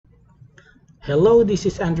Hello, this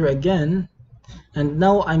is Andrew again, and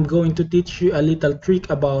now I'm going to teach you a little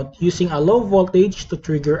trick about using a low voltage to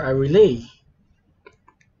trigger a relay.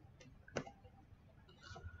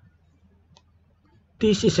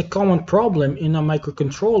 This is a common problem in a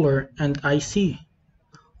microcontroller and IC.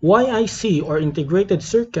 Why IC or integrated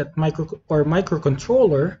circuit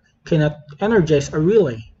microcontroller cannot energize a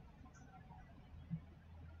relay?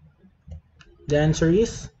 The answer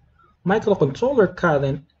is microcontroller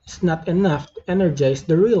current is not enough to energize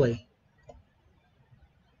the relay.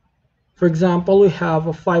 For example, we have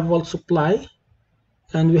a 5-volt supply,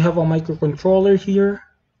 and we have a microcontroller here,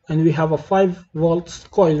 and we have a 5-volt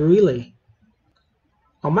coil relay.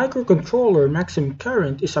 A microcontroller maximum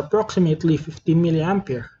current is approximately 50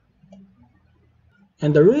 milliampere,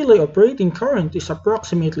 and the relay operating current is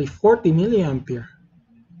approximately 40 milliampere.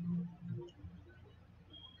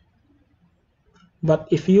 But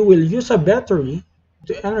if you will use a battery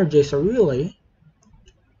to energize a relay,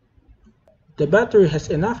 the battery has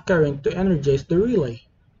enough current to energize the relay.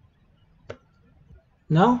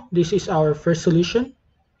 Now, this is our first solution.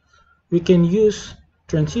 We can use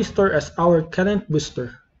transistor as our current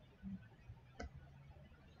booster.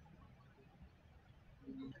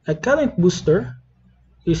 A current booster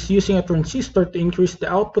is using a transistor to increase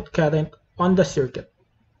the output current on the circuit.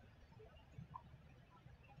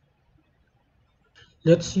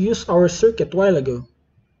 Let's use our circuit while ago.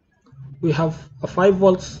 We have a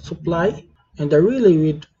 5-volt supply and a relay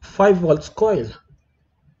with 5-volt coil.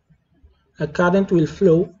 A current will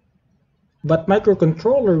flow, but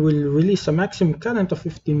microcontroller will release a maximum current of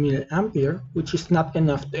 50 milliampere, which is not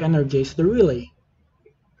enough to energize the relay.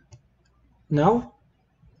 Now,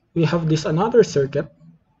 we have this another circuit,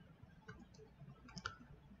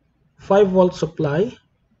 5-volt supply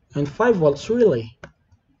and 5-volt relay.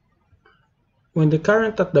 When the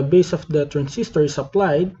current at the base of the transistor is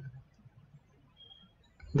applied,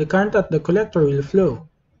 the current at the collector will flow,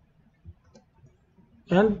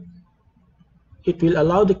 and it will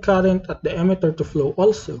allow the current at the emitter to flow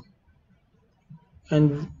also.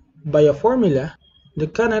 And by a formula, the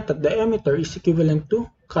current at the emitter is equivalent to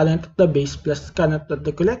current at the base plus current at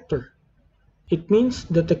the collector. It means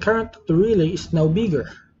that the current at the relay is now bigger.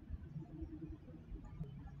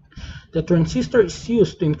 The transistor is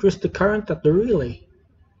used to increase the current at the relay.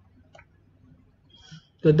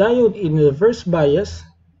 The diode in reverse bias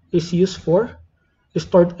is used for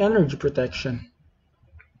stored energy protection.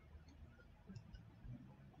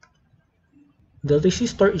 The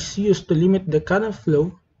resistor is used to limit the current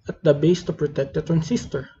flow at the base to protect the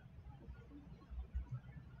transistor.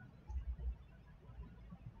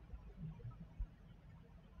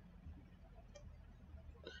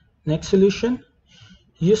 Next solution,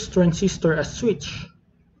 use transistor as switch.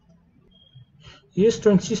 Use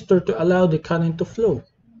transistor to allow the current to flow.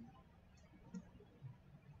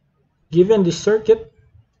 Given this circuit,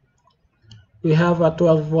 we have a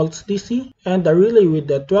 12 volts DC and a relay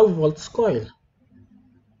with a 12 volts coil.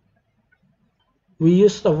 We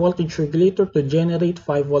used a voltage regulator to generate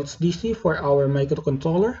 5 volts DC for our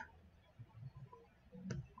microcontroller.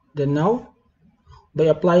 Then now,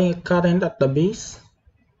 by applying a current at the base,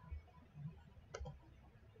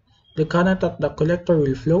 the current at the collector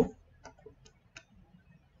will flow,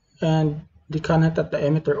 and the current at the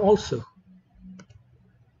emitter also.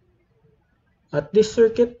 At this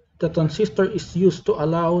circuit, the transistor is used to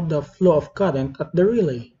allow the flow of current at the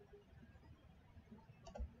relay.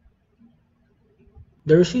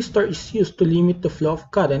 The resistor is used to limit the flow of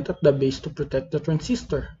current at the base to protect the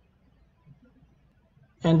transistor.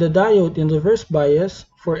 And the diode in reverse bias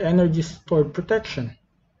for energy stored protection.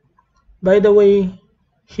 By the way,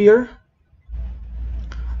 here,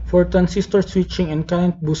 for transistor switching and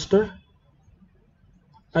current booster,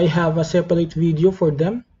 I have a separate video for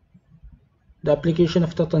them, the application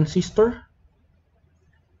of the transistor.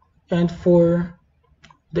 And for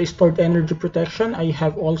the stored energy protection, I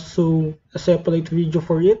have also a separate video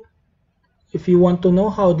for it, if you want to know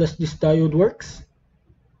how does this diode works.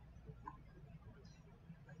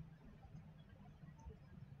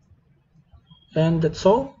 And that's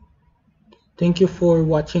all. Thank you for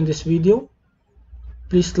watching this video.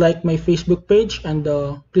 Please like my Facebook page and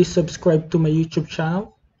please subscribe to my YouTube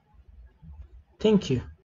channel. Thank you.